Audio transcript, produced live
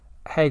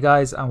Hey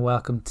guys, and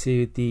welcome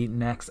to the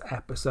next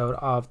episode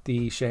of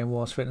the Shane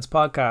Walsh Fitness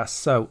Podcast.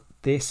 So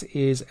this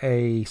is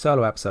a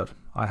solo episode.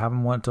 I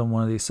haven't done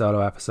one of these solo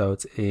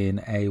episodes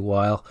in a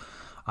while,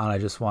 and I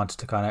just wanted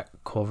to kind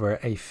of cover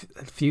a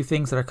few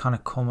things that are kind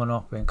of coming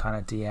up in kind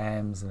of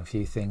DMs, and a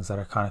few things that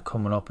are kind of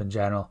coming up in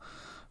general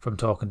from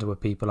talking to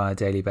people on a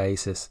daily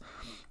basis.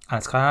 And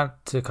it's kind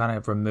of to kind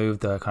of remove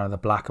the kind of the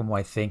black and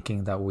white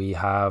thinking that we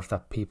have,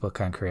 that people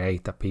can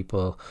create, that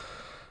people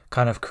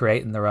kind of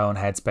creating their own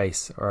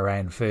headspace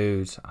around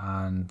food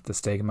and the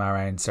stigma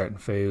around certain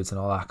foods and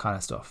all that kind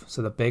of stuff.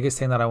 So the biggest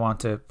thing that I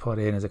want to put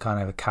in is a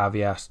kind of a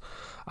caveat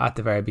at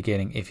the very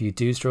beginning. If you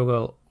do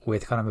struggle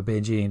with kind of a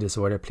binge eating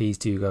disorder, please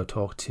do go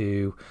talk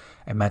to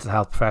a mental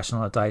health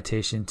professional, a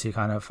dietitian, to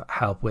kind of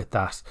help with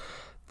that.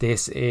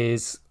 This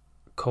kind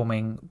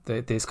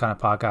of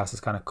podcast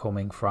is kind of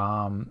coming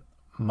from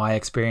my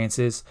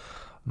experiences,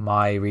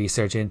 my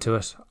research into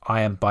it.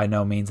 I am by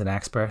no means an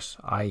expert.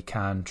 I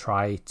can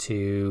try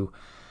to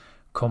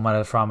come at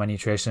it from a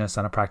nutritionist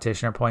and a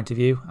practitioner point of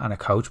view and a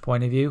coach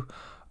point of view.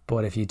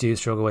 But if you do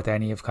struggle with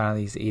any of kind of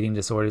these eating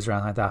disorders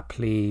around like that,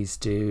 please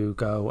do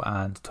go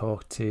and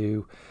talk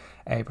to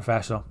a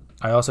professional.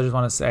 I also just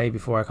want to say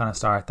before I kind of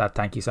start that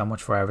thank you so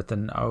much for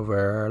everything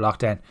over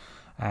lockdown,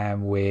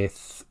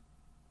 with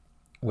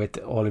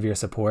all of your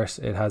support.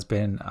 It has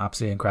been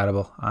absolutely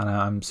incredible, and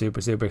I'm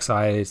super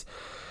excited.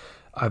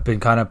 I've been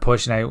kind of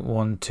pushing out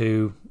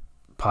 1-2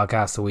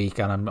 podcasts a week,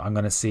 and I'm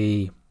going to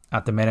see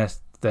at the minute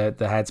the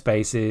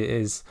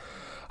headspace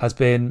has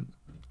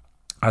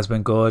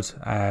been good.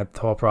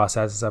 Thought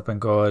processes have been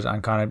good,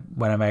 and kind of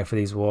when I'm out for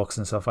these walks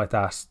and stuff like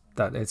that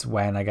it's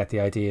when I get the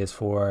ideas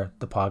for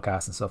the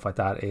podcast and stuff like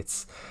that.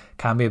 It's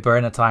can be a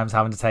burden at times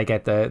having to take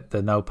out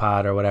the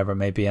notepad or whatever it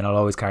may be, and I'll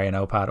always carry a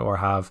notepad or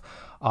have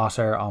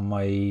Otter on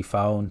my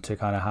phone to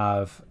kind of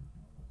have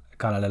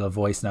kind of little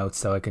voice notes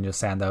so I can just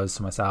send those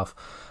to myself.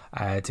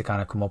 To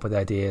kind of come up with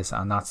ideas,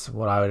 and that's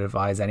what I would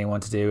advise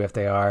anyone to do if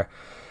they are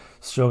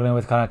struggling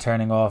with kind of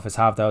turning off, is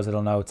have those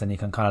little notes, and you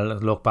can kind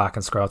of look back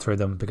and scroll through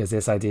them, because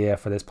this idea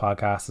for this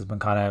podcast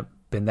has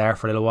been there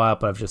for a little while,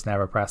 but I've just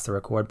never pressed the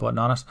record button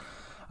on it.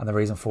 And the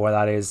reason for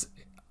that is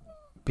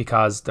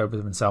because there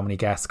have been so many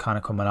guests kind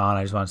of coming on.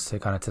 I just wanted to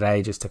kind of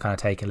today just to kind of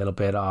take a little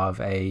bit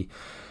of a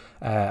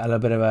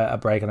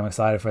break, and I'm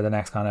excited for the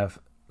next kind of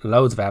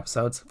loads of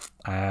episodes.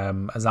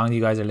 As long as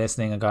you guys are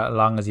listening, and as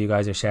long as you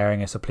guys are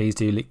sharing it, so please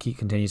do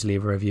continue to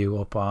leave a review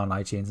up on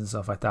iTunes and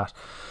stuff like that.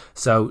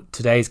 So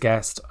today's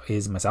guest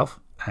is myself,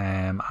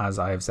 as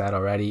I've said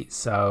already.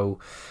 So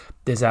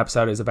this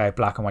episode is about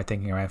black and white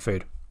thinking around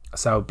food.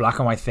 So black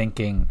and white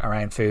thinking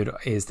around food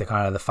is the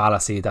kind of the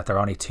fallacy that there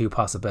are only two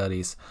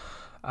possibilities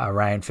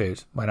around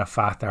food, when in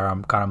fact there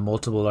are kind of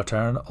multiple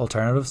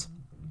alternatives.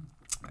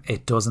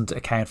 It doesn't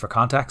account for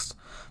context,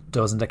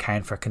 doesn't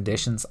account for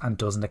conditions, and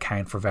doesn't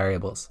account for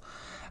variables.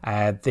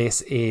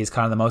 This is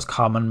kind of the most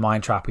common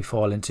mind trap we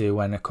fall into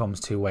when it comes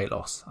to weight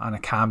loss, and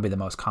it can be the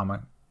most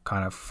common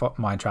kind of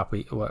mind trap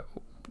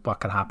what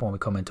can happen when we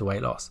come into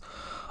weight loss.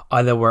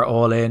 Either we're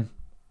all in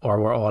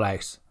or we're all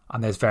out,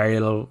 and there's very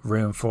little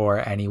room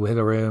for any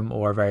wiggle room,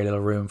 or very little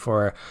room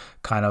for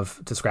kind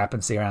of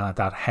discrepancy around like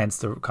that, hence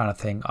the kind of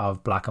thing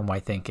of black and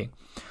white thinking.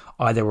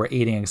 Either we're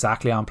eating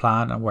exactly on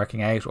plan and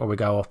working out, or we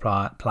go off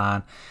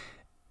plan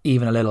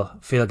even a little,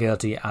 feel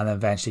guilty, and then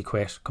eventually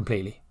quit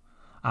completely.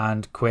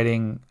 And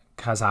quitting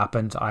has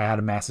happened. I had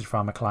a message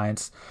from a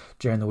client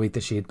during the week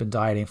that she had been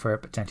dieting for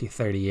potentially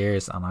 30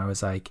 years, and I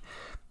was like,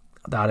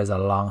 that is a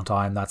long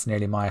time. That's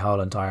nearly my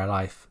whole entire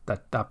life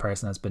that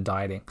person has been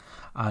dieting.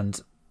 And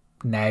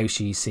now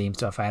she seems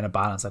to have found a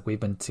balance. Like we've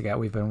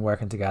been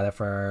working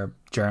together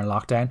during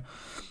lockdown.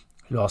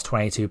 Lost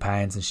 22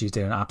 pounds, and she's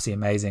doing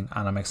absolutely amazing,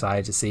 and I'm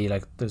excited to see,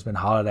 like, there's been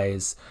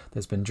holidays,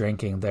 there's been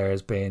drinking,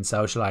 there's been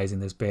socializing,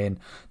 there's been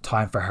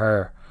time for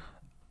her,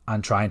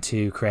 and trying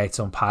to create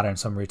some pattern,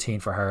 some routine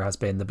for her has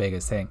been the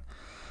biggest thing.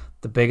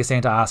 The biggest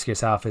thing to ask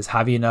yourself is,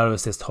 have you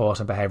noticed this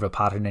thought and behavioral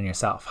pattern in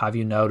yourself? Have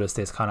you noticed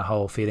this kind of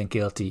whole feeling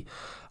guilty,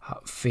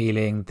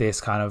 feeling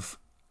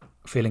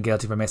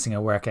guilty for missing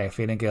a workout,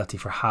 feeling guilty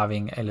for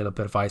having a little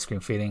bit of ice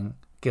cream, feeling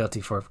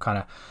guilty for kind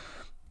of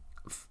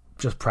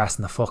just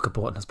pressing the fuck it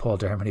button, as Paul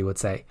Dermody would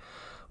say?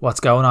 What's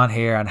going on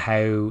here, and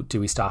how do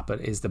we stop it,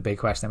 is the big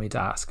question that we need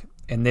to ask.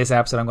 In this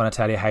episode, I'm going to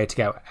tell you how to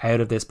get out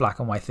of this black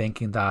and white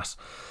thinking that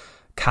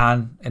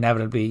can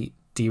inevitably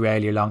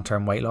derail your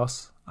long-term weight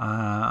loss,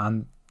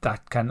 and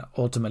that can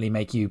ultimately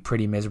make you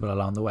pretty miserable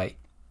along the way.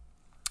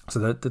 So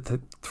the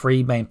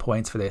three main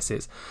points for this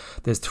is,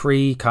 there's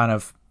three kind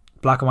of,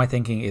 black and white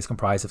thinking is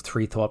comprised of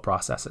three thought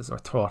processes, or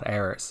thought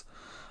errors,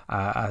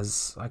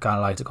 as I kind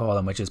of like to call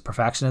them, which is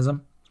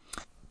perfectionism,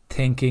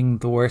 thinking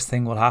the worst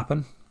thing will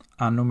happen,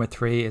 and number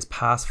 3 is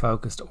past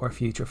focused or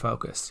future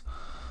focused.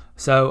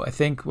 So I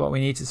think what we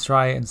need to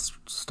try and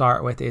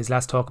start with is,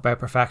 let's talk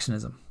about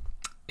perfectionism.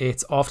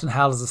 It's often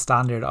held as a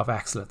standard of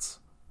excellence.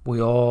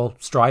 We all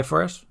strive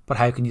for it, but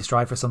how can you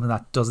strive for something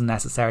that doesn't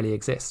necessarily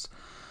exist?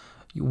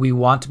 We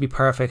want to be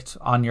perfect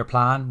on your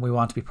plan. We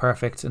want to be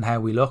perfect in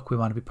how we look. We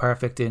want to be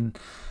perfect in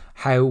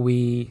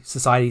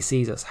society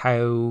sees us,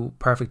 how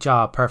perfect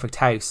job, perfect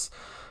house,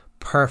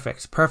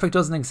 perfect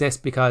doesn't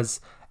exist, because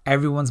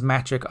everyone's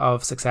metric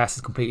of success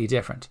is completely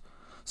different.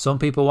 Some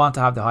people want to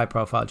have the high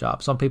profile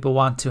job, some people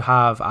want to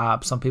have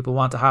abs, some people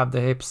want to have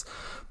the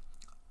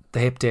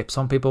hip dip,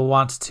 some people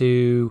want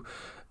to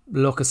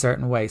look a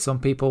certain way, some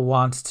people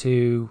want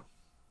to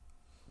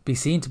be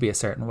seen to be a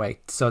certain way,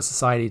 so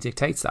society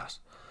dictates that.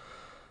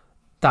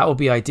 That would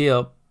be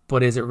ideal,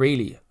 but is it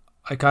really?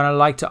 I kind of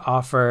like to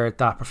offer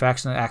that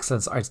perfection and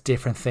excellence are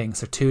different things.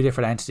 They're two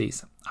different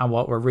entities, and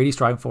what we're really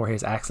striving for here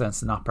is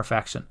excellence and not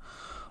perfection.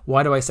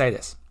 Why do I say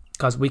this?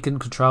 Because we can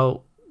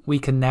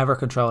never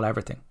control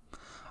everything,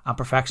 and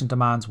perfection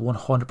demands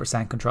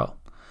 100% control.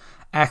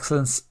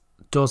 Excellence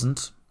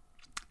doesn't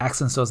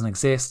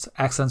exist.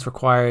 Excellence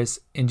requires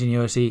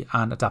ingenuity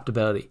and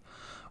adaptability.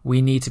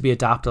 We need to be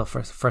adaptable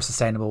for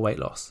sustainable weight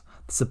loss.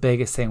 It's the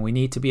biggest thing. We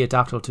need to be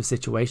adaptable to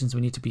situations.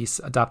 We need to be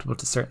adaptable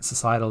to certain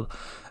societal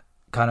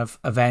kind of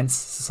events,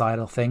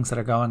 societal things that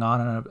are going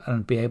on,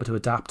 and be able to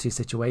adapt to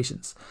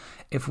situations.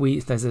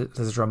 There's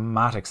a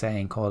dramatic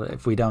saying called,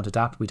 if we don't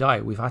adapt, we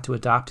die. We've had to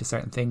adapt to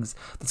certain things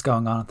that's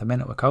going on at the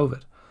minute with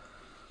COVID.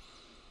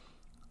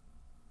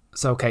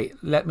 So, okay,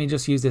 let me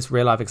just use this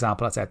real life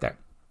example that's out there.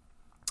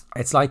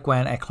 It's like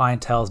when a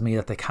client tells me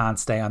that they can't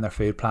stay on their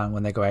food plan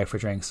when they go out for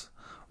drinks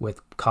with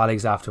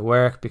colleagues after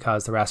work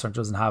because the restaurant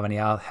doesn't have any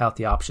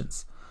healthy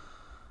options.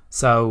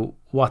 So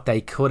what they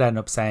could end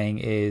up saying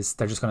is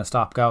they're just going to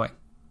stop going.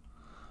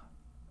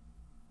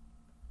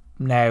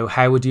 Now,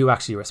 how would you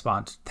actually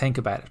respond? Think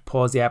about it.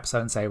 Pause the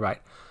episode and say,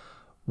 right,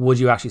 would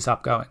you actually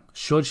stop going?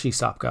 Should she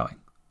stop going?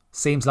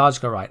 Seems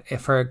logical, right?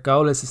 If her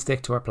goal is to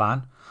stick to her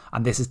plan,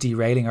 and this is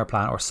derailing her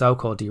plan, or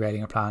so-called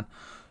derailing her plan,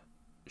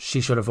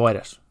 she should avoid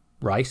it,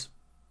 right?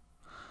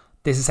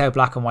 This is how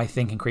black and white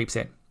thinking creeps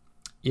in.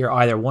 You're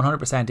either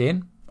 100%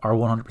 in or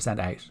 100%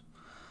 out.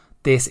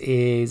 This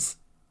is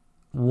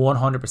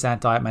 100%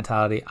 diet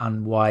mentality,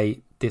 and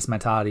why this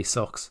mentality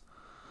sucks.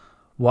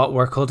 What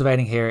we're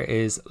cultivating here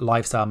is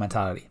lifestyle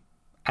mentality.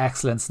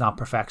 Excellence, not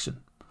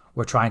perfection.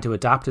 We're trying to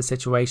adapt to a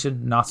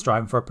situation, not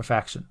striving for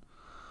perfection.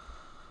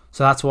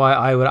 So that's why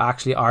I would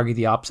actually argue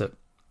the opposite.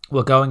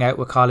 Will going out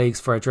with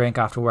colleagues for a drink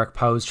after work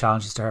pose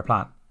challenges to her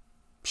plan?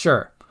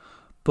 Sure,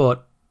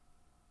 but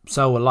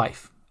so will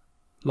life.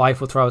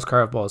 Life will throw us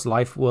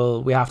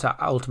curveballs. We have to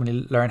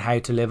ultimately learn how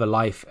to live a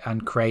life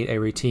and create a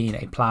routine,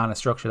 a plan, a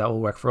structure that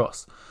will work for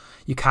us.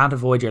 You can't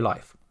avoid your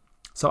life.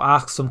 So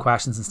ask some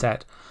questions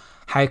instead.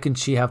 How can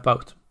she have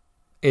both?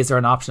 Is there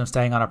an option of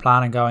staying on her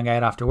plan and going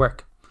out after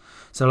work?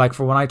 So like,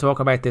 for when I talk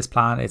about this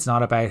plan, it's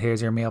not about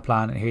here's your meal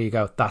plan and here you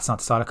go. That's not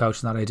the style of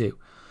coaching that I do.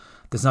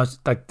 There's not,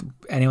 like,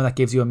 anyone that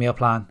gives you a meal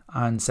plan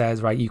and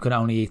says, right, you can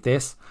only eat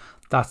this,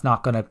 that's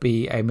not going to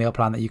be a meal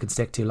plan that you can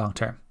stick to long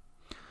term.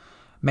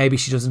 Maybe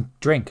she doesn't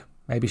drink.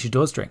 Maybe she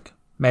does drink.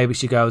 Maybe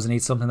she goes and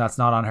eats something that's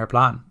not on her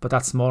plan, but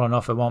that's small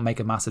enough, it won't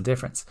make a massive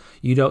difference.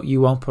 You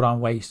won't put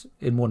on weight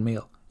in one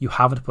meal. You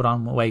haven't put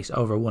on weight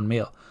over one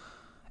meal.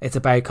 It's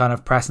about kind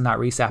of pressing that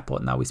reset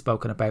button that we've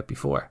spoken about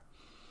before.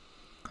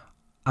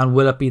 And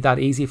will it be that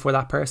easy for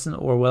that person,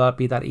 or will it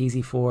be that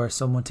easy for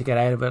someone to get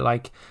out of it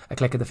like a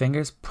click of the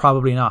fingers?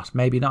 Probably not.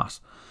 Maybe not.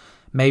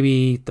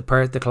 Maybe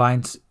the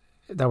client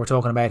that we're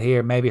talking about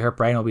here, maybe her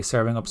brain will be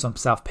serving up some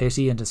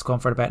self-pity and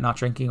discomfort about not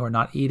drinking or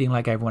not eating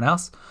like everyone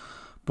else.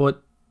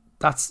 But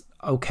that's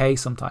okay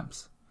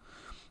sometimes.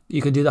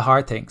 You can do the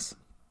hard things.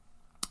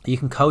 You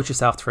can coach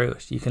yourself through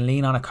it. You can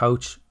lean on a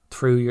coach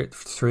through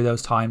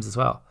those times as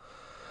well.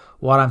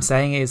 What I'm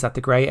saying is that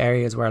the grey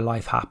area is where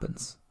life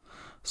happens.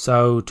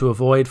 So to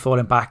avoid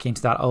falling back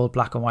into that old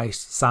black and white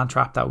sand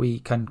trap that we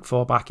can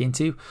fall back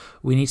into,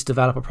 we need to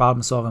develop a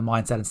problem solving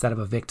mindset instead of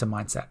a victim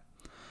mindset.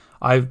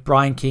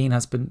 Brian Keane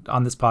has been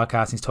on this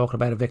podcast, and he's talking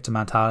about a victim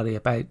mentality,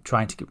 about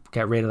trying to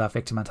get rid of that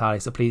victim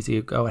mentality. So please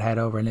do go ahead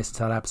over and listen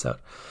to that episode.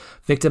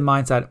 Victim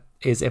mindset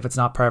is, if it's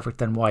not perfect,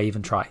 then why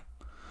even try?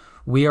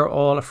 We are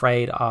all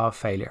afraid of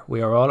failure.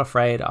 We are all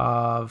afraid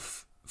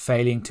of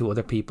failing to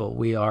other people.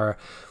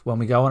 When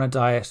we go on a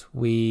diet,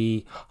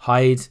 we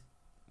hide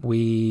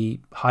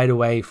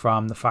away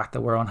from the fact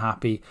that we're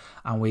unhappy,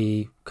 and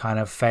we kind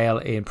of fail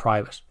in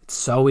private. It's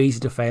so easy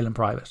to fail in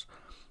private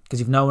because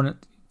you've no one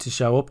to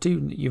show up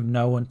to, you've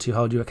no one to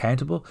hold you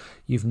accountable,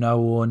 you've no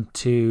one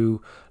to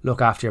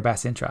look after your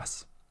best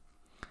interests.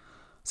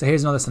 So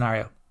here's another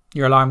scenario.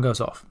 Your alarm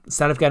goes off.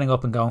 Instead of getting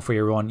up and going for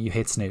your run, you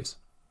hit snooze.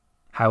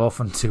 How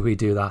often do we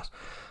do that?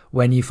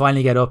 When you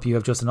finally get up, you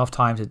have just enough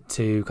time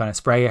to kind of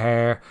spray your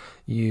hair,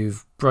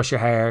 you've brushed your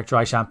hair,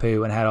 dry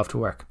shampoo, and head off to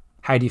work.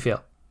 How do you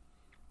feel?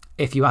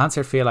 If you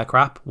answered feel like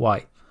crap,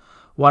 why?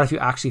 What if you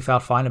actually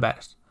felt fine about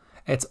it?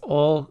 It's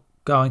all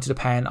going to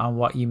depend on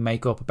what you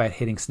make up about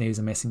hitting snooze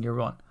and missing your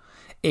run.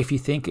 If you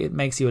think it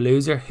makes you a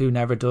loser who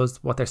never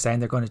does what they're saying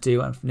they're going to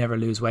do and never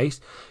lose weight,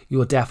 you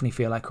will definitely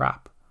feel like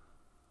crap.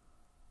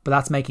 But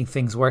that's making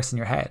things worse in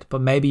your head. But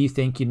maybe you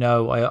think,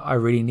 I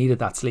really needed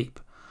that sleep,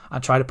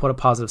 and try to put a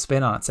positive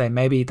spin on it. Say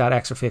maybe that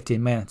extra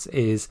 15 minutes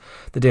is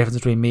the difference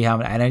between me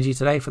having energy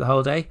today for the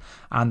whole day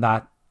and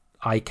that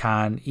I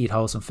can eat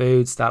wholesome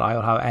foods, that I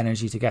will have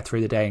energy to get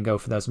through the day and go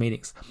for those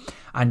meetings.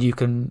 And you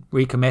can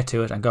recommit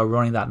to it and go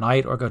running that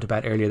night, or go to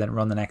bed earlier than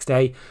run the next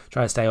day.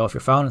 Try to stay off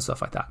your phone and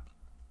stuff like that.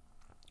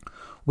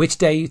 Which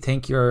day do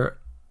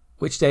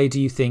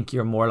you think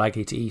you're more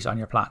likely to eat on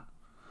your plan?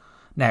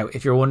 Now,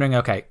 if you're wondering,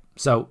 okay,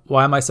 so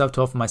why am I so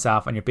tough on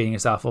myself, and you're beating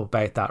yourself up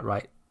about that,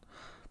 right?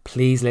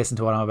 Please listen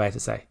to what I'm about to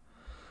say.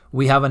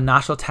 We have a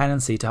natural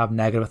tendency to have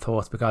negative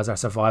thoughts because our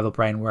survival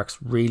brain works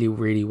really,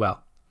 really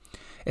well.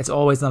 It's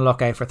always on the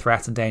lookout for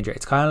threats and danger.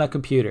 It's kind of like a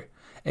computer.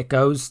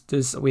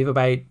 We have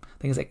about, I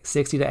think it's like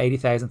 60 to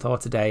 80,000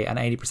 thoughts a day, and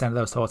 80% of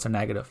those thoughts are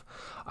negative.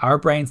 Our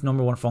brain's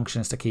number one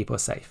function is to keep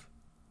us safe.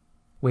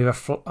 We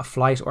have a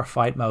flight or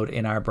fight mode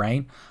in our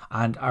brain,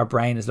 and our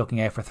brain is looking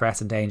out for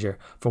threats and danger,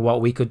 for what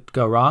we could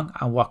go wrong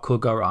and what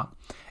could go wrong.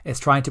 It's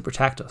trying to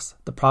protect us.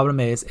 The problem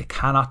is it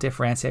cannot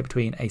differentiate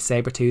between a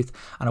saber tooth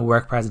and a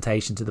work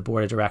presentation to the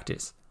board of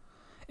directors.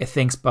 It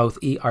thinks both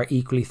are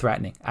equally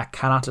threatening. It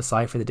cannot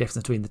decipher the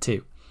difference between the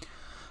two.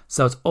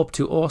 So it's up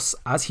to us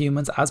as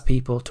humans, as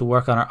people, to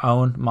work on our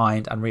own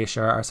mind and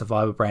reassure our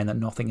survival brain that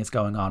nothing is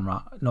going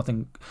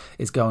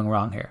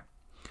wrong here.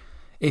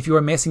 If you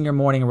are missing your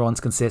morning runs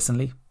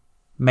consistently,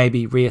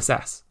 maybe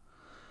reassess.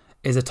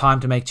 Is it time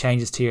to make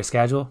changes to your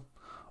schedule,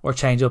 or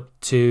change up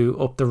the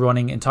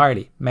running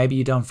entirely? Maybe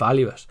you don't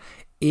value it.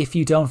 If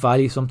you don't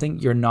value something,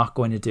 you're not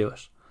going to do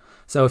it.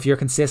 So if you're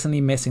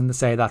consistently missing,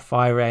 say, that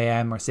 5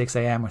 a.m. or 6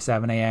 a.m. or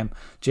 7 a.m.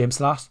 gym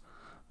slot,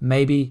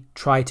 maybe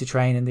try to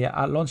train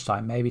at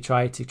lunchtime. Maybe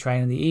try to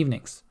train in the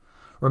evenings.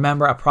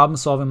 Remember, a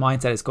problem-solving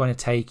mindset is going to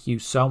take you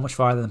so much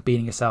farther than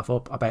beating yourself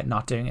up about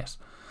not doing it.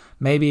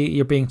 Maybe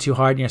you're being too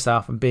hard on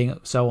yourself and being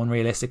so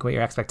unrealistic with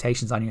your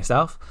expectations on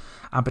yourself,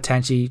 and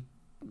potentially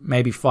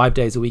maybe 5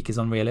 days a week is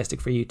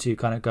unrealistic for you to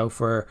kind of go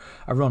for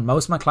a run.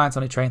 Most of my clients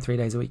only train 3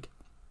 days a week.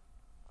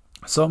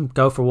 Some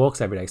go for walks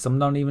every day. Some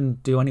don't even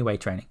do any weight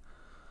training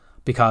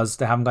because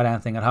they haven't got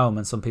anything at home,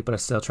 and some people are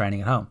still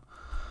training at home.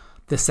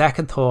 The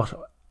second thought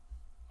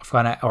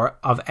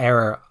of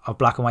error of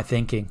black and white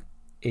thinking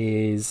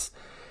is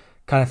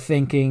kind of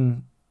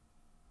thinking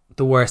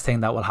the worst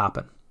thing that will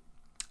happen.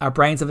 Our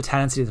brains have a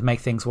tendency to make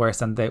things worse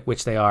than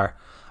which they are,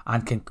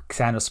 and can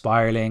send us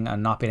spiraling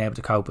and not being able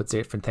to cope with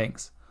different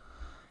things.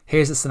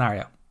 Here's the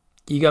scenario.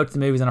 You go to the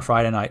movies on a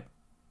Friday night,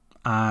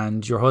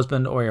 and your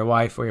husband or your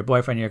wife or your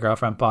boyfriend or your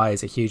girlfriend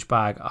buys a huge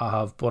bag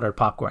of buttered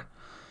popcorn.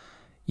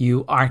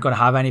 You aren't going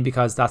to have any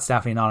because that's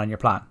definitely not on your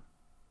plan.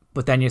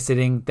 But then you're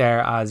sitting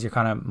there as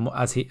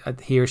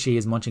he or she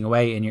is munching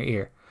away in your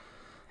ear.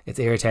 It's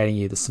irritating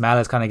you. The smell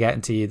is kind of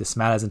getting to you. The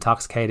smell is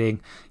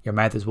intoxicating. Your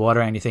mouth is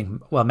watering, and you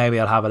think, well, maybe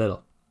I'll have a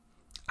little.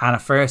 And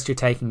at first you're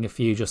taking a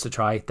few just to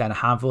try, then a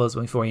handful is,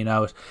 before you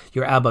know it,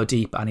 you're elbow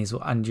deep,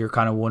 and you're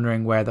kind of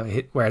wondering where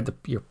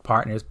your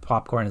partner's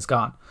popcorn is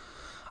gone.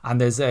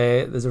 And there's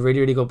a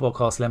really, really good book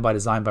called Slim by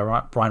Design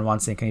by Brian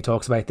Wansink, and he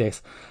talks about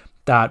this,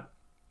 that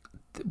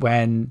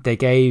when they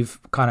gave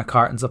kind of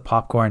cartons of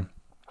popcorn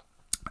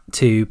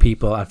to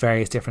people at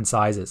various different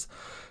sizes,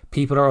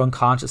 people are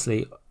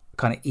unconsciously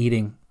kind of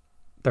eating.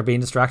 They're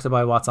being distracted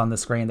by what's on the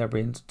screen. They're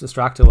being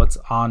distracted what's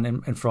on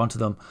in front of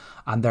them,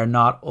 and they're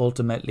not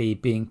ultimately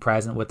being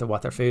present with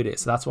what their food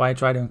is. So that's why I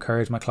try to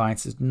encourage my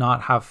clients to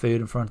not have food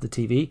in front of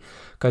the TV,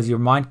 because your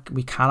mind,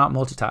 we cannot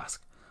multitask.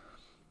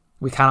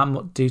 We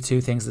cannot do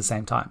two things at the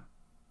same time.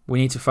 We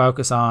need to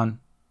focus on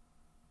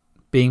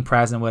being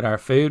present with our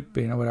food,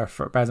 present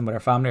with our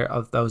family, or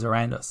of those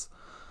around us.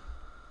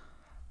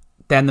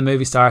 Then the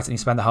movie starts, and you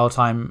spend the whole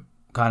time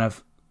kind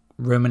of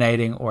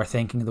ruminating or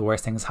thinking the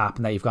worst thing has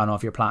happened, that you've gone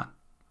off your plan.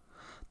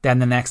 Then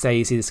the next day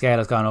you see the scale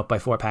has gone up by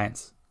 4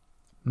 pounds,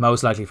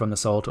 most likely from the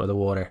salt or the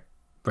water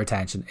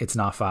retention. It's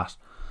not fat.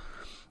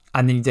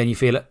 And then you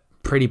feel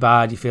pretty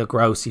bad, you feel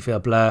gross, you feel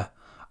blah,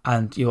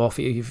 and you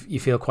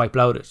feel quite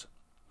bloated.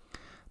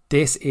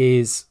 This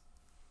is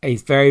a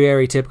very,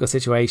 very typical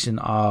situation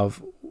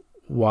of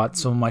what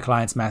some of my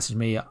clients message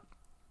me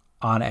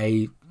on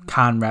a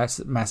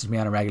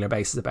regular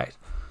basis about.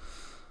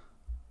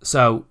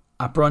 So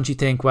at brunch you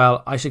think,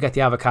 well, I should get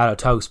the avocado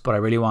toast, but I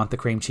really want the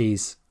cream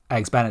cheese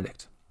eggs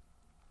Benedict.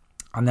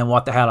 And then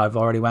what the hell, I've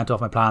already went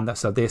off my plan.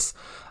 So this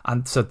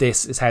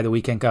is how the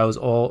weekend goes,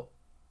 all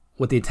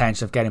with the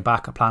intention of getting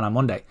back a plan on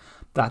Monday.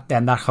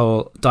 That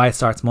whole diet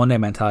starts Monday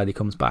mentality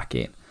comes back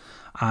in.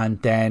 And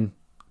then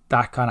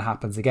that kind of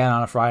happens again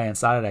on a Friday and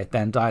Saturday.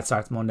 Then diet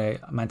starts Monday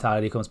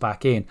mentality comes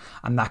back in,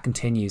 and that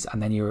continues.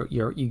 And then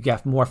you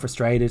get more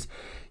frustrated.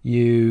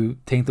 You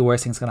think the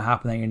worst thing's going to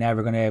happen, and you're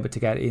never going to be able to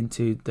get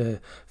into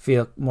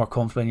feel more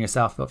comfortable in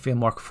yourself, but feel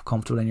more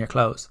comfortable in your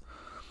clothes.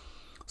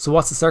 So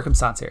what's the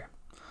circumstance here?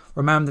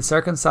 Remember, the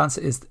circumstance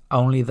is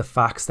only the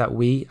facts that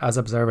we as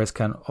observers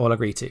can all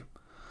agree to.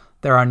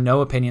 There are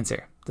no opinions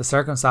here. The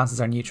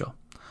circumstances are neutral.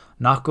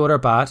 Not good or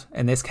bad.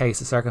 In this case,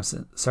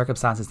 the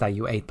circumstances that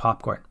you ate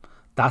popcorn.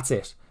 That's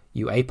it.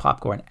 You ate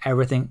popcorn.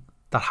 Everything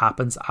that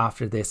happens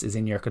after this is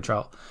in your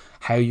control.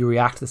 How you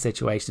react to the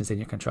situation is in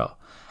your control.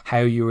 How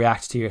you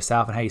react to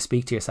yourself and how you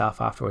speak to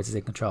yourself afterwards is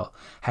in control.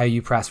 How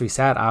you press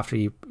reset after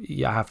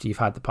you've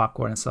had the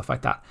popcorn and stuff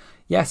like that.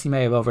 Yes, you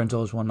may have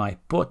overindulged one night,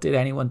 but did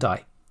anyone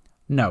die?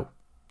 No.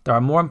 There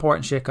are more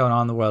important shit going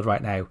on in the world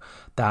right now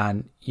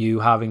than you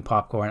having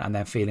popcorn and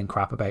then feeling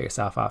crap about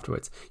yourself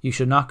afterwards. You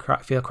should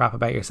not feel crap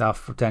about yourself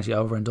for potentially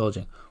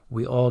overindulging.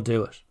 We all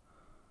do it.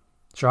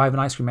 Sure, I have an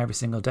ice cream every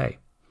single day.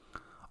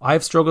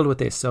 I've struggled with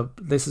this, so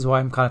this is why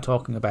I'm kind of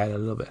talking about it a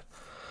little bit.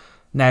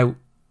 Now,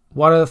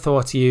 what are the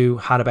thoughts you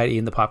had about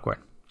eating the popcorn?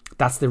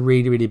 That's the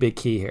really, really big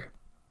key here.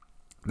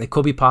 It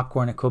could be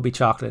popcorn, it could be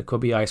chocolate, it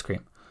could be ice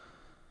cream.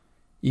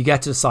 You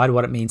get to decide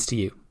what it means to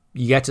you.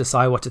 You get to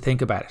decide what to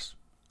think about it.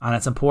 And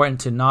it's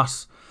important to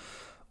not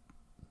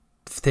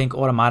think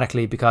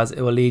automatically, because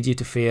it will lead you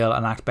to feel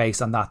and act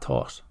based on that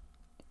thought.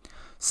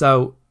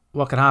 So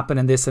what can happen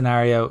in this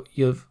scenario,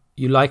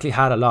 you likely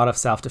had a lot of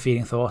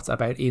self-defeating thoughts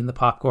about eating the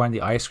popcorn,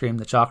 the ice cream,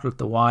 the chocolate,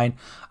 the wine,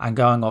 and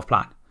going off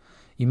plan.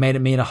 You made it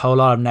mean a whole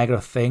lot of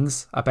negative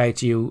things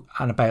about you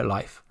and about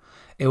life.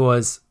 It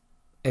was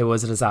a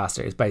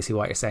disaster, is basically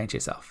what you're saying to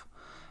yourself.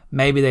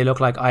 Maybe they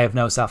look like, I have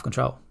no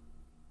self-control.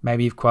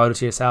 Maybe you've quoted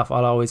to yourself, I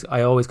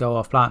always go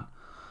off plan.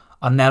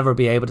 I'll never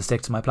be able to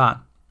stick to my plan.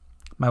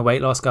 My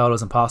weight loss goal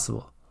is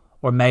impossible.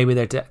 Or maybe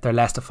they're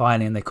less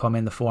defining and they come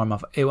in the form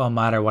of, it won't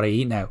matter what I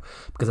eat now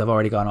because I've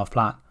already gone off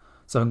plan.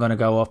 So I'm going to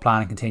go off plan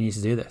and continue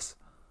to do this.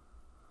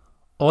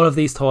 All of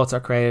these thoughts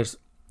are created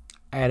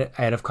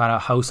out of kind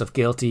of a host of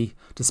guilty,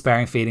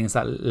 despairing feelings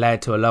that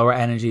led to a lower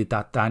energy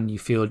than you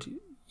fueled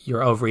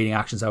your overeating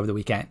actions over the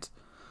weekend.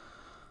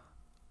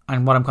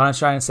 And what I'm kind of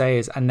trying to say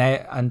is,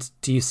 and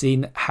do you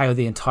see how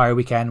the entire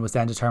weekend was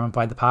then determined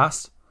by the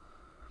past?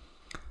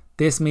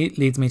 This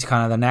leads me to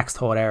kind of the next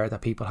thought error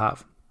that people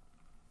have,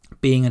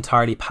 being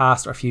entirely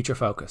past or future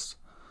focused.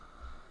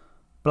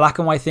 Black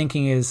and white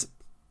thinking is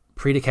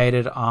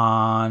predicated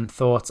on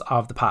thoughts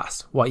of the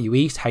past. What you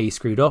eat, how you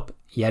screwed up,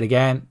 yet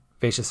again,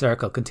 vicious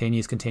circle,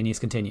 continues.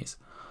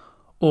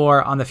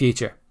 Or on the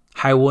future,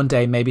 how one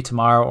day, maybe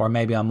tomorrow or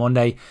maybe on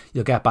Monday,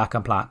 you'll get back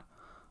on plan.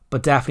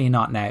 But definitely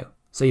not now.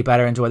 So you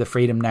better enjoy the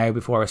freedom now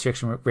before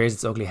restriction rears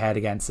its ugly head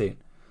again soon.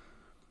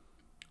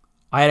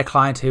 I had a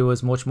client who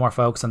was much more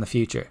focused on the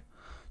future.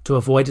 To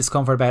avoid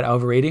discomfort about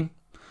overeating,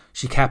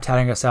 she kept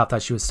telling herself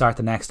that she would start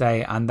the next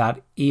day and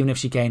that even if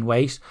she gained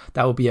weight,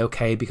 that would be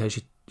okay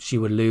because she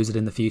would lose it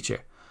in the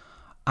future.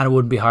 And it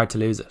wouldn't be hard to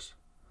lose it.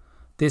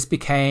 This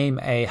became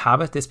a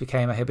habit, this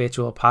became a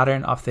habitual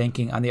pattern of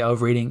thinking, and the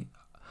overeating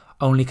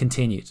only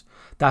continued.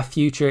 That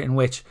future in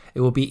which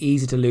it would be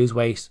easy to lose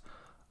weight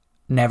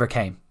never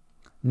came.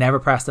 Never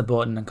pressed the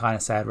button and kind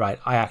of said, right,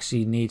 I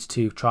actually need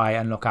to try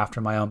and look after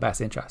my own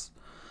best interests.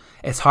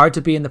 It's hard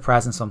to be in the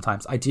present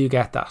sometimes. I do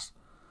get that.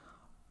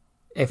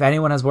 If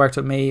anyone has worked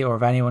with me or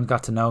if anyone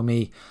got to know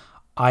me,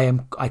 I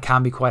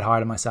can be quite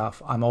hard on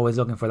myself. I'm always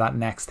looking for that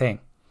next thing.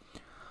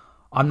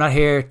 I'm not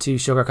here to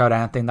sugarcoat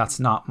anything. That's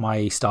not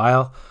my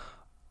style.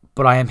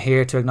 But I am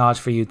here to acknowledge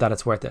for you that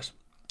it's worth it.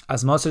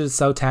 As much as it's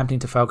so tempting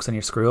to focus on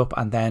your screw up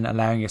and then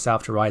allowing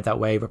yourself to ride that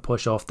wave or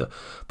push off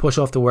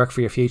the work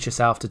for your future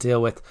self to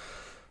deal with,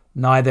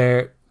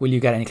 neither will you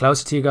get any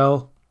closer to your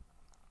goal,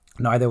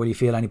 neither will you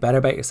feel any better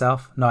about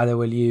yourself, neither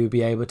will you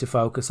be able to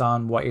focus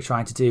on what you're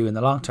trying to do in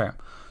the long term.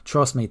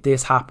 Trust me,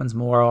 this happens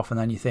more often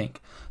than you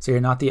think. So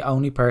you're not the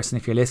only person.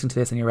 If you're listening to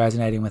this and you're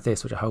resonating with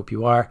this, which I hope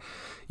you are,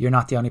 you're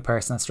not the only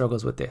person that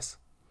struggles with this.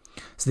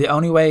 So the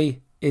only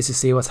way is to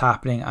see what's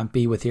happening and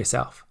be with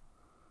yourself.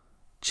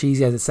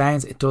 Cheesy as it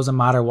sounds, it doesn't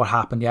matter what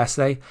happened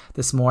yesterday,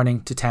 this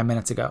morning to 10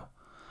 minutes ago.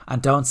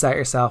 And don't set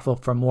yourself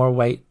up for more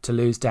weight to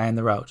lose down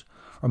the road.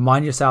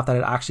 Remind yourself that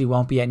it actually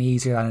won't be any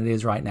easier than it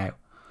is right now.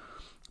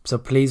 So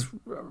please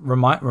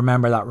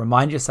remember that.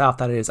 Remind yourself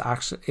that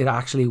it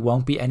actually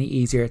won't be any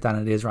easier than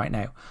it is right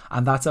now.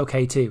 And that's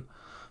okay too.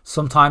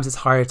 Sometimes it's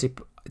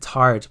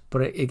hard,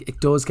 but it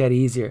does get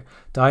easier.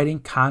 Dieting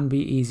can be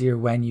easier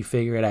when you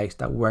figure it out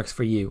that works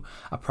for you.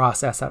 A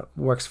process that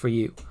works for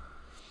you.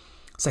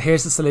 So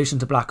here's the solution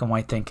to black and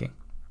white thinking.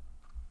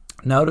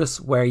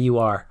 Notice where you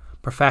are.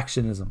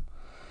 Perfectionism.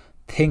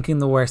 Thinking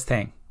the worst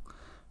thing.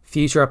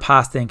 Future or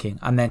past thinking.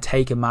 And then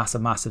take a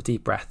massive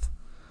deep breath.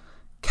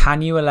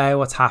 Can you allow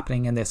what's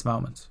happening in this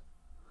moment?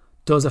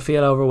 Does it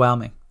feel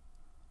overwhelming?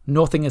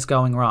 Nothing is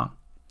going wrong.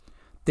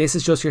 This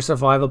is just your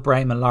survival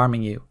brain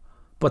alarming you,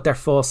 but they're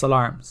false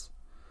alarms.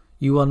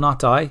 You will not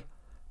die.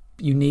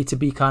 You need to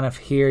be kind of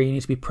here. You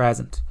need to be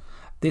present.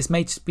 This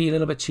may just be a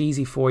little bit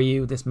cheesy for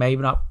you. This may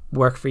not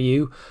work for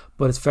you,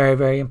 but it's very,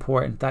 very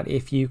important that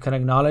if you can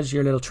acknowledge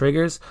your little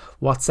triggers,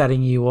 what's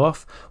setting you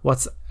off,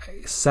 what's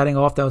setting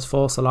off those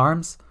false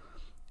alarms,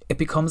 it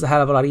becomes a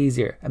hell of a lot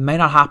easier. It may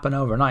not happen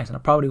overnight, and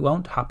it probably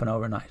won't happen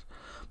overnight.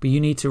 But you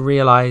need to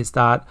realize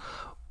that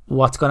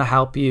what's going to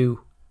help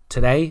you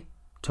today,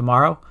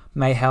 tomorrow,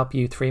 may help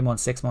you 3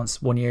 months, 6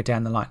 months, 1 year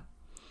down the line.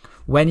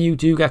 When you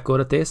do get good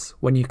at this,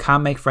 when you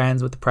can make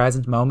friends with the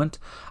present moment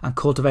and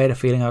cultivate a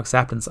feeling of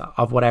acceptance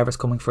of whatever's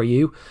coming for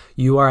you,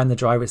 you are in the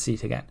driver's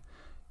seat again.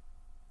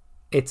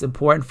 It's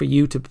important for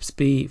you to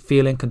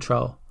feel in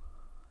control.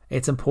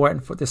 It's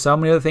important there's so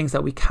many other things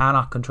that we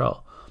cannot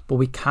control. but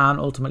we can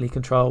ultimately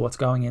control what's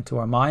going into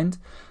our mind.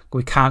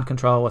 We can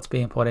control what's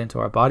being put into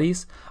our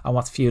bodies and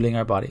what's fueling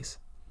our bodies.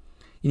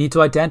 You need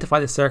to identify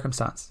the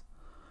circumstance.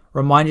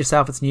 Remind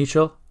yourself it's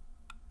neutral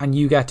and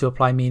you get to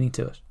apply meaning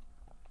to it.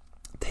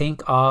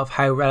 Think of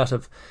how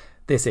relative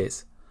this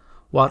is.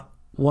 What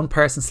one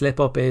person's slip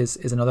up is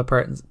another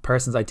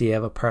person's idea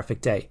of a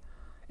perfect day.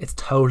 It's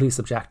totally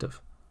subjective.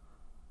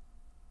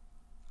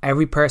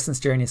 Every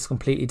person's journey is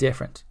completely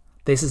different.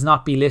 This is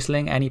not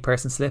belittling any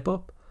person's slip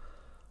up,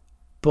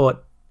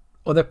 but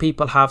other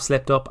people have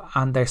slipped up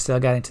and they're still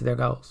getting to their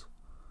goals.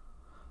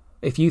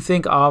 If you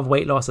think of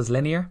weight loss as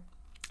linear,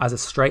 as a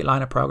straight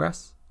line of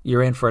progress,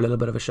 you're in for a little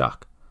bit of a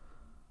shock.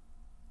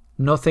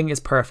 Nothing is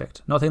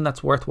perfect. Nothing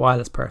that's worthwhile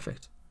is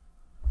perfect.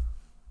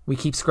 We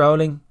keep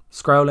scrolling.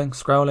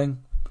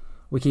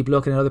 We keep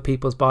looking at other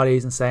people's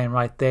bodies and saying,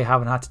 right, they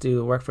haven't had to do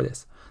the work for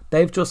this.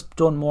 They've just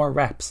done more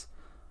reps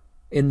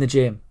in the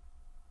gym.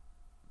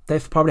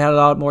 They've probably had a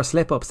lot more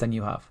slip-ups than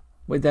you have.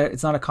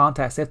 It's not a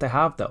contest if they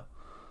have, though.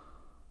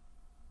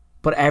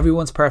 But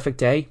everyone's perfect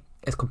day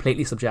is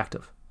completely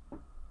subjective.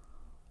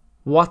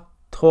 What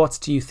thoughts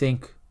do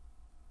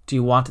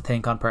you want to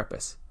think on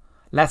purpose?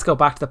 Let's go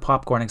back to the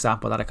popcorn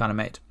example that I kind of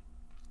made.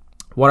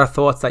 What are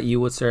thoughts that you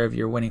would serve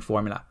your winning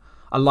formula?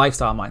 A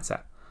lifestyle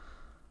mindset.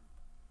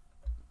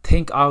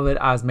 Think of it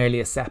as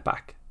merely a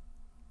setback.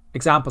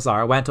 Examples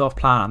are, I went off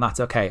plan and that's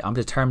okay. I'm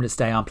determined to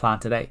stay on plan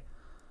today.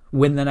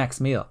 Win the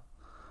next meal.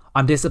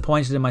 I'm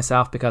disappointed in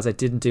myself because I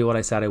didn't do what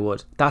I said I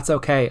would. That's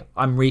okay.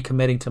 I'm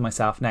recommitting to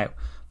myself now.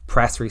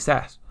 Press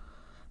reset.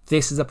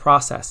 This is a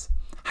process.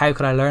 How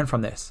can I learn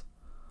from this?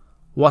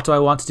 What do I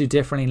want to do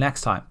differently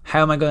next time?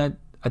 How am I going to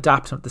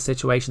adapt to the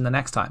situation the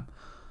next time?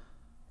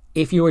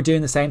 If you were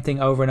doing the same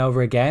thing over and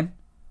over again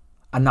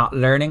and not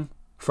learning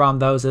from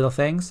those little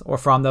things or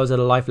from those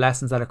little life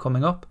lessons that are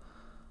coming up,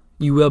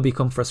 you will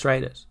become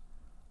frustrated.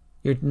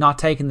 You're not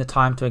taking the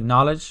time to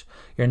acknowledge.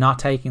 You're not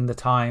taking the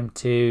time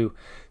to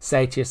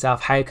say to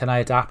yourself, how can I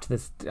adapt to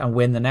this and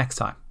win the next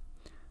time?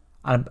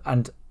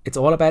 And it's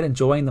all about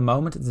enjoying the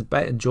moment. It's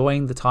about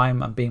enjoying the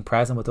time and being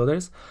present with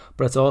others.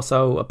 But it's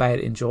also about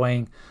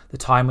enjoying the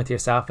time with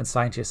yourself and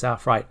saying to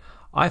yourself, right,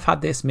 I've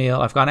had this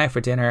meal. I've gone out for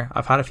dinner.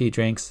 I've had a few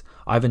drinks.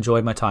 I've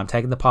enjoyed my time,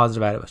 taking the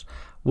positive out of it.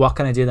 What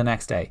can I do the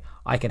next day?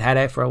 I can head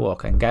out for a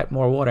walk and get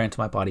more water into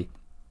my body.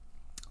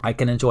 I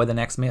can enjoy the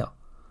next meal.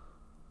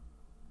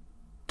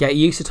 Get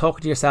used to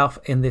talking to yourself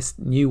in this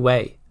new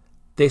way.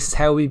 This is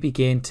how we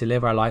begin to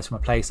live our lives from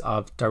a place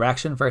of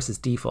direction versus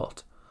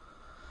default.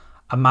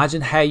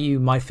 Imagine how you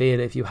might feel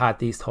if you had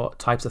these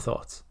types of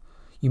thoughts.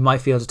 You might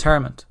feel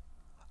determined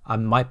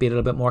and might be a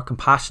little bit more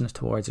compassionate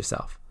towards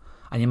yourself,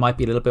 and you might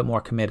be a little bit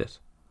more committed.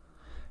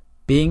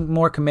 Being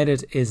more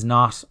committed is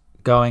not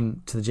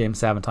going to the gym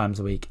 7 times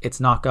a week. It's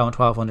not going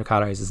 1200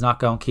 calories. It's not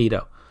going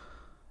keto.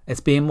 It's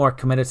being more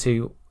committed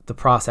to the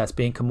process,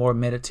 being more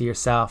committed to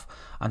yourself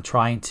and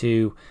trying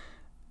to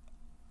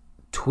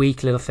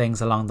tweak little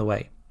things along the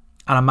way.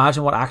 And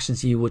imagine what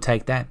actions you would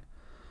take then.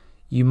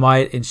 You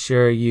might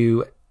ensure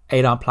you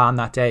ate on plan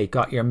that day,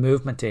 got your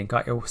movement in,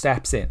 got your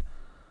steps in.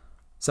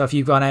 So if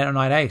you've gone out on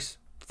night out,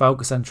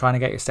 focus on trying to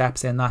get your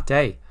steps in that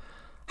day.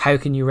 How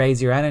can you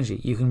raise your energy?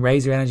 You can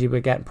raise your energy by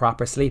getting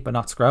proper sleep and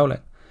not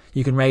scrolling.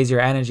 You can raise your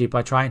energy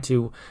by trying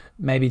to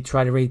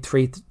try to read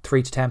 3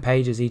 to 10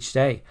 pages each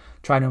day.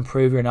 Try to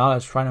improve your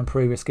knowledge, try to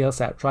improve your skill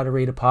set, try to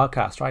read a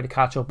podcast, try to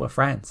catch up with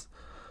friends.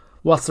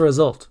 What's the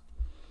result?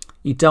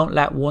 You don't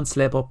let one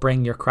slip up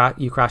bring you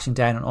crashing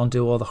down and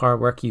undo all the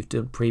hard work you've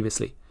done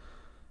previously.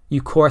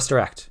 You course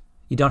direct.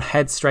 You don't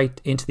head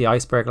straight into the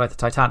iceberg like the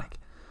Titanic.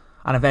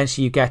 And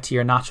eventually you get to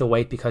your natural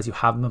weight because you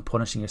haven't been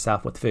punishing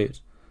yourself with food.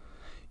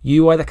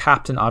 You are the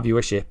captain of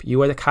your ship.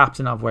 You are the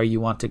captain of where you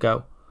want to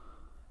go.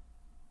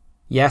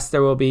 Yes,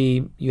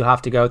 you'll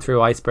have to go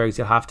through icebergs,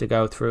 you'll have to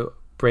go through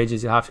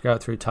bridges, you'll have to go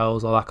through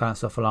tolls, all that kind of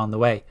stuff along the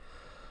way.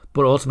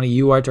 But ultimately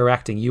you are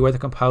directing, you are the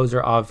composer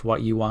of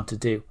what you want to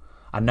do,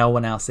 and no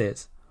one else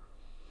is.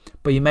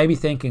 But you may be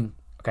thinking,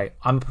 okay,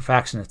 I'm a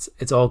perfectionist,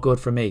 it's all good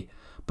for me,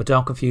 but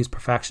don't confuse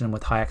perfection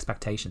with high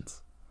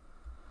expectations.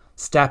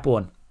 Step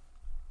 1,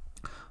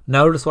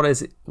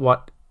 notice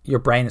what your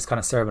brain is kind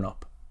of serving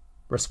up.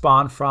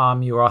 Respond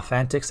from your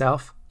authentic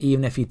self,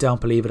 even if you don't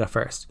believe it at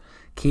first.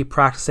 Keep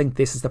practicing.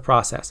 This is the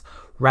process.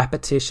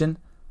 Repetition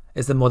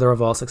is the mother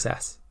of all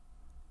success.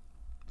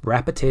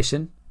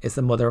 Repetition is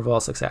the mother of all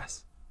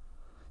success.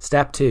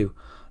 Step 2,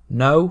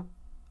 know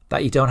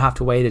that you don't have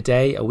to wait a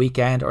day, a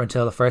weekend, or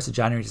until the 1st of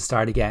January to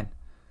start again.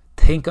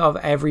 Think of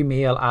every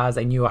meal as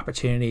a new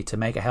opportunity to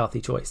make a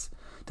healthy choice,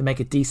 to make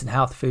a decent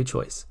health food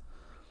choice.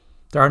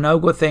 There are no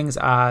good things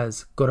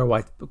as good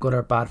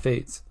or bad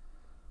foods.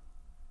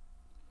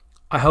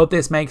 I hope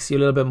this makes you a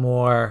little bit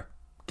more,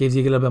 gives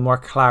you a little bit more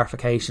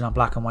clarification on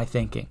black and white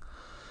thinking.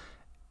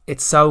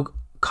 It's so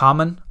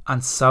common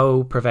and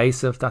so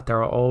pervasive that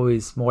there are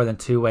always more than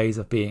 2 ways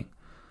of being.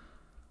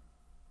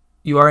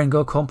 You are in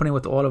good company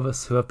with all of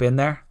us who have been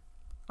there,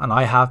 and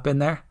I have been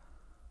there.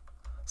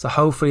 So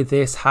hopefully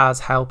this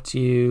has helped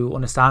you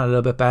understand it a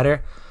little bit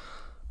better.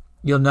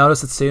 You'll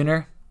notice it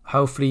sooner.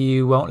 Hopefully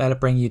you won't let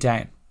it bring you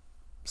down.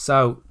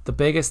 So the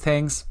biggest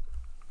things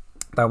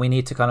that we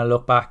need to kind of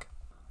look back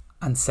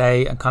and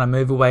say and kind of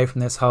move away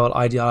from this whole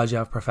ideology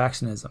of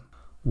perfectionism.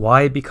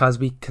 Why? Because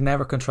we can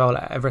never control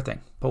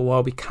everything. But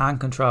what we can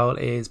control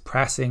is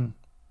pressing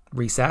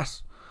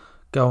reset,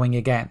 going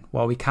again.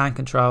 What we can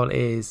control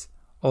is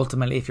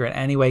ultimately, if you're in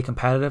any way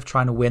competitive,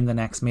 trying to win the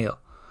next meal.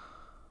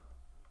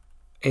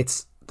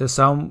 There's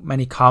so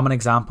many common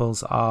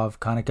examples of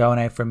kind of going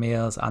out for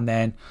meals, and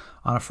then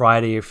on a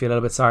Friday you feel a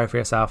little bit sorry for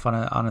yourself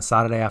on a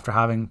Saturday after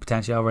having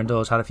potentially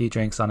overindulged, had a few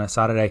drinks on a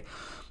Saturday,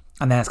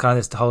 and then it's kind of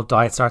this, the whole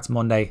diet starts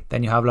Monday,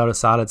 then you have a load of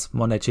salads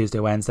Monday, Tuesday,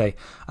 Wednesday,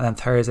 and then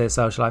Thursday the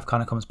social life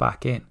kind of comes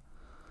back in.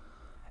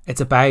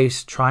 It's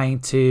about trying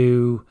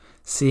to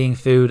seeing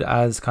food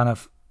as kind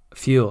of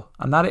fuel,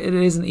 and that it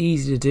isn't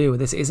easy to do.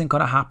 This isn't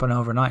going to happen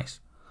overnight.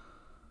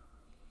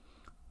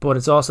 But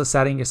it's also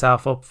setting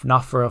yourself up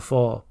not for a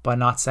fall by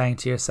not saying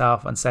to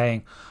yourself and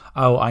saying,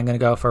 oh, I'm going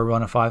to go for a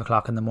run at 5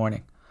 o'clock in the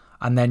morning.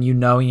 And then you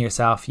knowing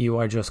yourself, you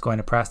are just going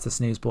to press the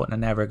snooze button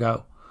and never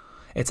go.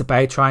 It's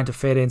about trying to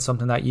fit in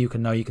something that you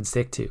can know you can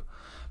stick to.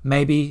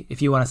 Maybe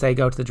if you want to say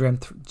go to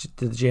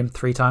the gym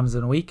 3 times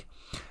in a week,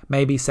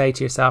 maybe say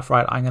to yourself,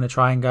 right, I'm going to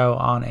try and go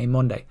on a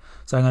Monday.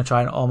 So I'm going to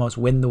try and almost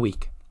win the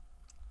week.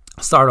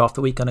 Start off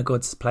the week on a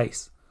good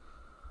place.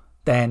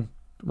 Then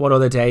what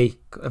other day,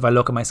 if I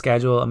look at my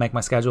schedule and make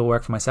my schedule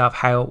work for myself,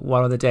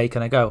 what other day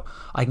can I go?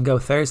 I can go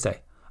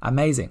Thursday.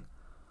 Amazing.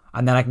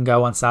 And then I can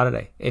go on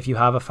Saturday. If you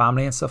have a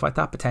family and stuff like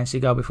that,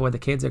 potentially go before the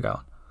kids are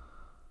going.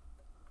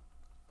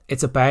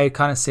 It's about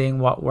kind of seeing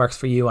what works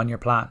for you on your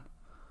plan.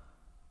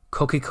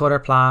 Cookie cutter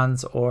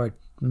plans or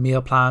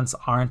meal plans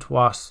aren't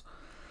what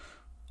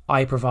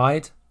I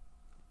provide.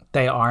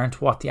 They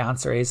aren't what the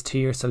answer is to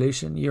your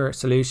solution. Your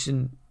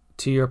solution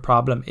to your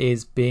problem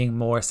is being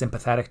more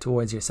sympathetic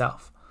towards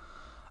yourself.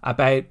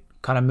 About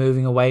kind of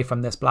moving away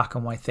from this black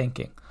and white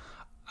thinking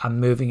and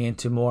moving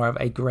into more of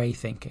a grey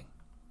thinking.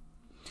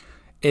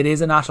 It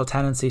is a natural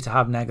tendency to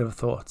have negative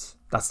thoughts.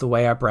 That's the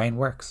way our brain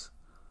works.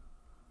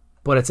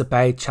 But it's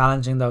about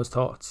challenging those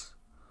thoughts.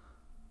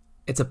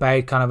 It's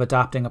about kind of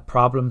adapting a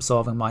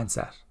problem-solving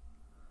mindset.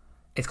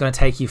 It's going to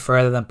take you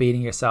further than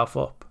beating yourself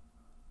up.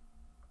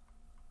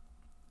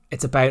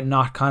 It's about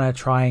not kind of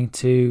trying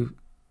to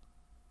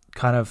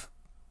kind of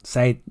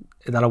say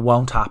that it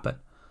won't happen.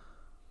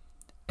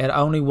 It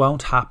only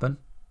won't happen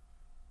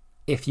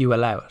if you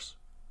allow it.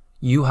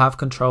 You have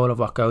control of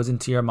what goes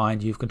into your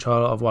mind. You have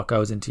control of what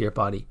goes into your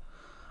body.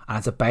 And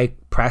it's about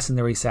pressing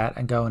the reset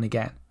and going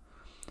again.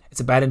 It's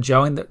about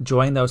enjoying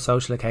those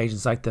social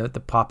occasions like the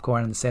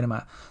popcorn and the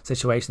cinema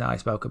situation that I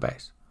spoke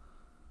about.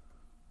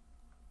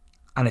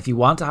 And if you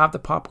want to have the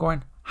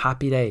popcorn,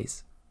 happy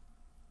days.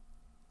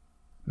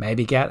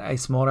 Maybe get a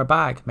smaller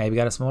bag. Maybe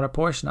get a smaller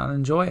portion and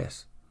enjoy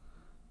it.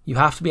 You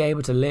have to be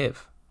able to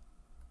live.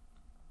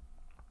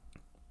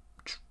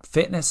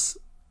 Fitness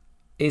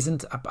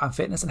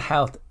and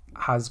health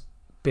has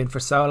been for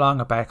so long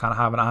about kind of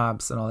having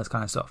abs and all this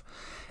kind of stuff.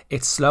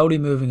 It's slowly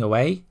moving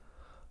away,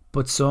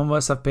 but some of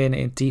us have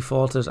been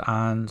defaulted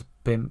and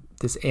been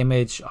this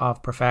image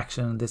of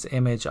perfection, this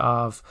image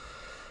of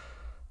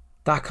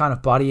that kind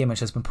of body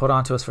image has been put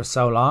onto us for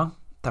so long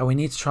that we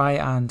need to try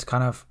and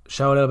kind of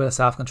show a little bit of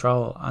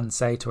self-control and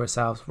say to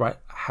ourselves, right,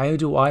 how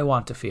do I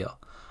want to feel?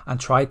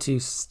 And try to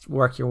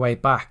work your way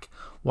back.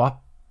 What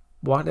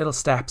little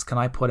steps can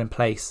I put in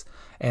place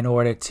in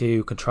order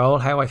to control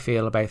how I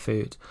feel about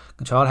food,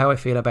 control how I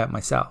feel about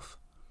myself,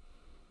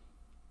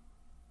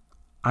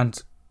 and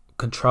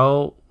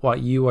control what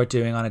you are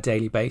doing on a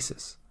daily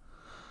basis?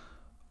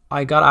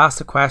 I got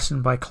asked a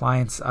question by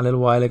clients a little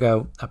while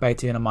ago about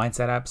doing a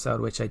mindset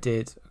episode, which I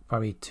did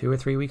probably 2 or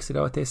 3 weeks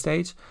ago at this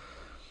stage.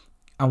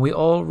 And we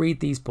all read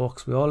these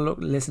books, we all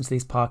listen to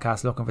these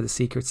podcasts looking for the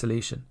secret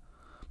solution,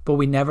 but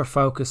we never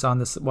focus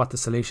on what the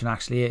solution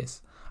actually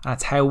is. And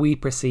it's how we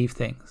perceive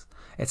things.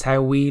 It's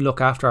how we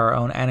look after our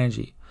own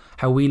energy,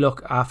 how we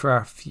look after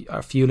our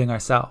fueling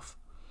ourselves.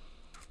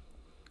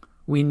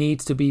 We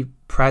need to be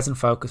present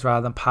focused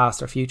rather than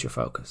past or future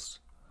focused.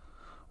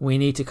 We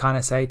need to kind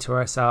of say to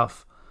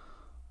ourselves,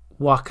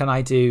 what can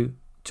I do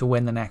to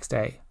win the next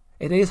day?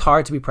 It is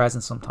hard to be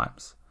present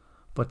sometimes,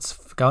 but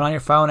going on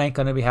your phone ain't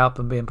going to be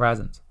helping being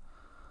present.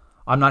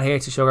 I'm not here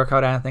to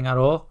sugarcoat anything at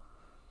all,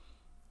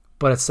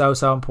 but it's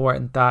so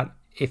important that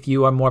if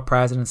you are more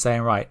present and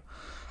saying, right,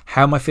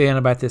 how am I feeling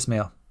about this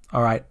meal?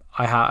 All right,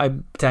 I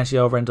potentially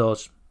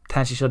overindulged.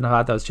 Potentially shouldn't have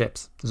had those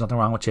chips. There's nothing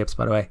wrong with chips,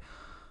 by the way.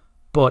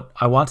 But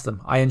I wanted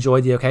them. I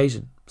enjoyed the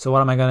occasion. So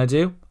what am I going to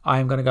do?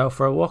 I'm going to go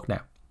for a walk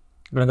now.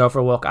 I'm going to go for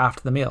a walk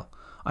after the meal.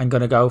 I'm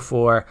going to go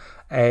for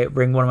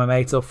bring one of my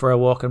mates up for a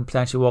walk and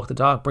potentially walk the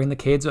dog. Bring the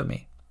kids with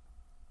me.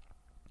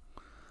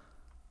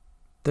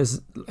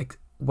 There's like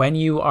when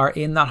you are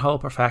in that whole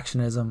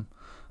perfectionism,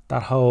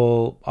 that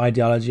whole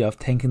ideology of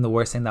thinking the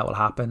worst thing that will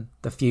happen,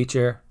 the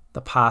future,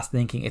 the past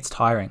thinking, it's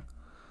tiring.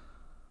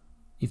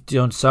 You've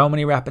done so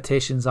many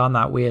repetitions on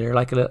that wheel.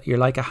 You're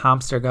like a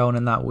hamster going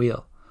in that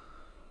wheel,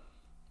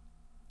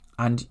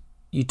 and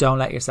you don't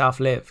let yourself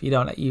live.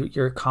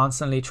 You're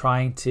constantly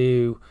trying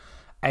to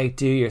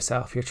outdo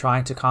yourself. You're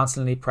trying to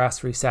constantly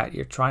press reset.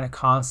 You're trying to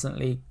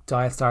constantly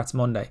diet starts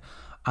Monday,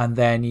 and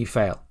then you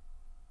fail.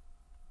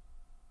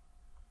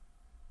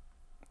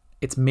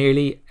 It's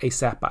merely a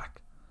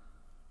setback.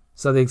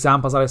 So the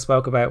examples that I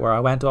spoke about where I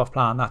went off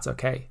plan, that's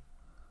okay.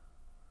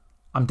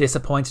 I'm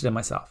disappointed in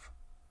myself.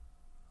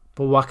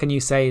 But what can you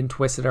say and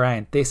twist it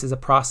around? This is a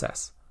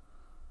process.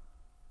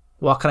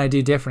 What can I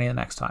do differently the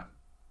next time?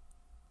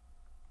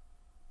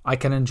 I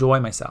can enjoy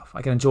myself.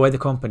 I can enjoy the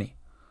company.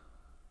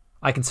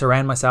 I can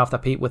surround myself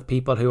with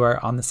people who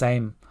are on the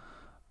same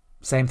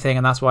thing,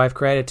 and that's why I've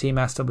created Team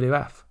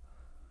SWF.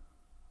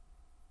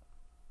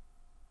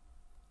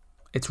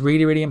 It's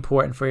really, really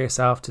important for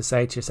yourself to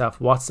say to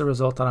yourself, what's the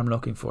result that I'm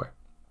looking for?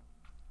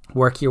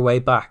 Work your way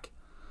back.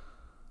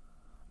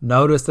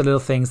 Notice the little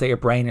things that your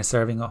brain is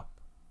serving up.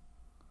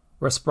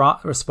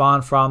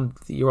 Respond from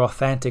your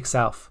authentic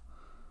self.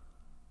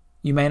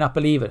 You may not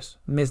believe it.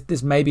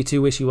 This may be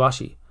too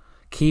wishy-washy.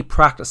 Keep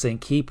practicing,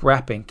 keep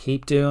repping,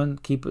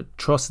 keep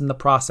trusting the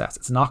process.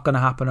 It's not going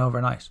to happen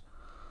overnight.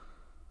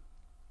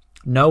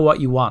 Know what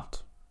you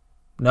want.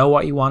 Know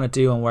what you want to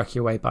do and work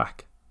your way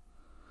back.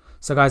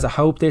 So guys, I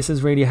hope this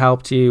has really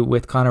helped you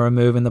with kind of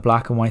removing the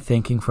black and white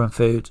thinking from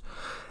food.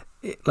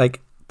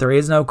 Like, there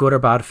is no good or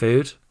bad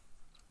food.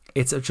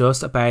 It's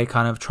just about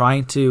kind of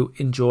trying to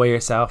enjoy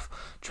yourself,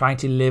 trying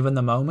to live in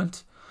the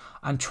moment,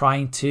 and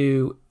trying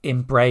to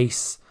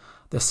embrace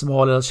the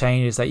small little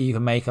changes that you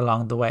can make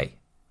along the way.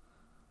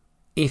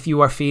 If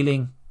you are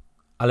feeling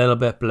a little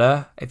bit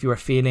blah, if you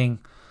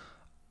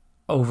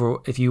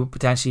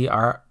potentially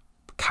are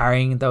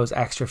carrying those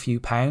extra few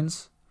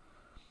pounds,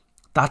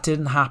 that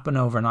didn't happen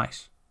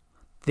overnight.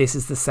 This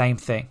is the same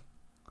thing.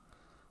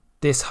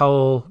 This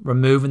whole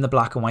removing the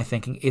black and white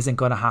thinking isn't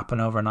going to happen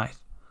overnight.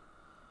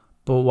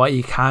 But what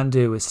you can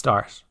do is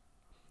start.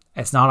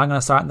 It's not I'm going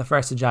to start on the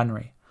 1st of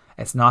January.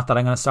 It's not that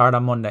I'm going to start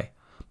on Monday.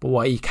 But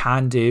what you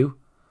can do,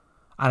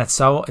 and it's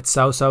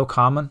so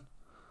common,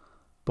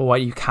 but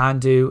what you can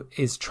do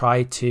is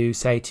try to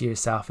say to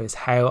yourself is,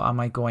 how am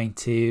I going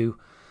to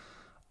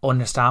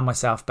understand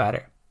myself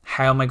better?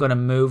 How am I going to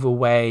move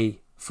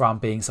away from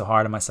being so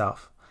hard on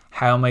myself?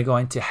 How am I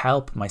going to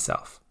help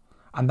myself?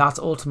 And that's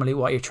ultimately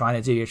what you're trying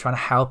to do. You're trying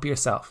to help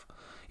yourself.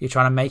 You're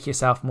trying to make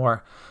yourself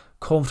more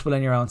comfortable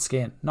in your own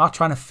skin. Not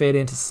trying to fit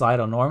into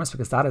societal norms,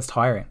 because that is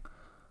tiring.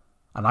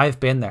 And I've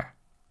been there.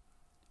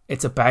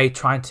 It's about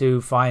trying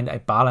to find a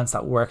balance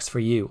that works for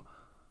you.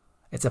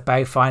 It's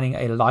about finding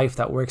a life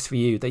that works for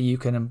you, that you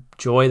can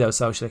enjoy those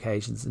social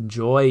occasions,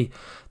 enjoy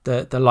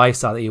the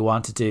lifestyle that you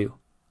want to do.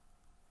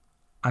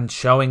 And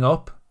showing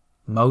up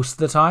most of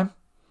the time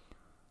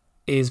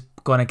is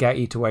going to get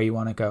you to where you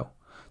want to go.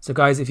 So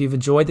guys, if you've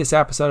enjoyed this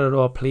episode at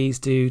all, please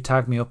do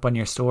tag me up on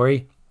your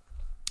story.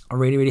 I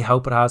really, really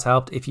hope it has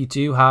helped. If you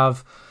do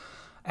have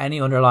any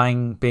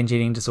underlying binge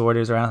eating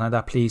disorders or anything like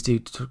that, please do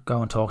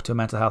go and talk to a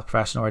mental health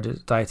professional or a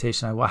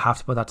dietitian. I will have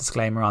to put that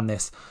disclaimer on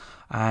this,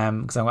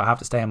 because I'm going to have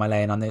to stay in my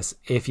lane on this.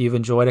 If you've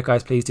enjoyed it,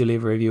 guys, please do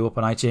leave a review up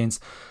on iTunes.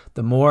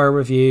 The more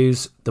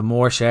reviews, the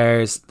more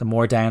shares, the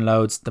more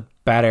downloads, the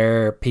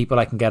better people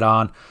I can get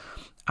on.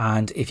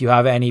 And if you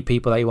have any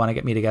people that you want to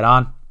get me to get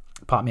on,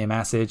 pop me a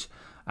message,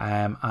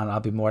 and I'll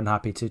be more than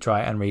happy to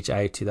try and reach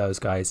out to those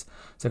guys.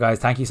 So guys,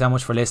 thank you so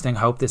much for listening.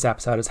 Hope this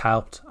episode has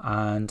helped,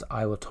 and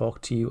I will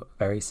talk to you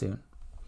very soon.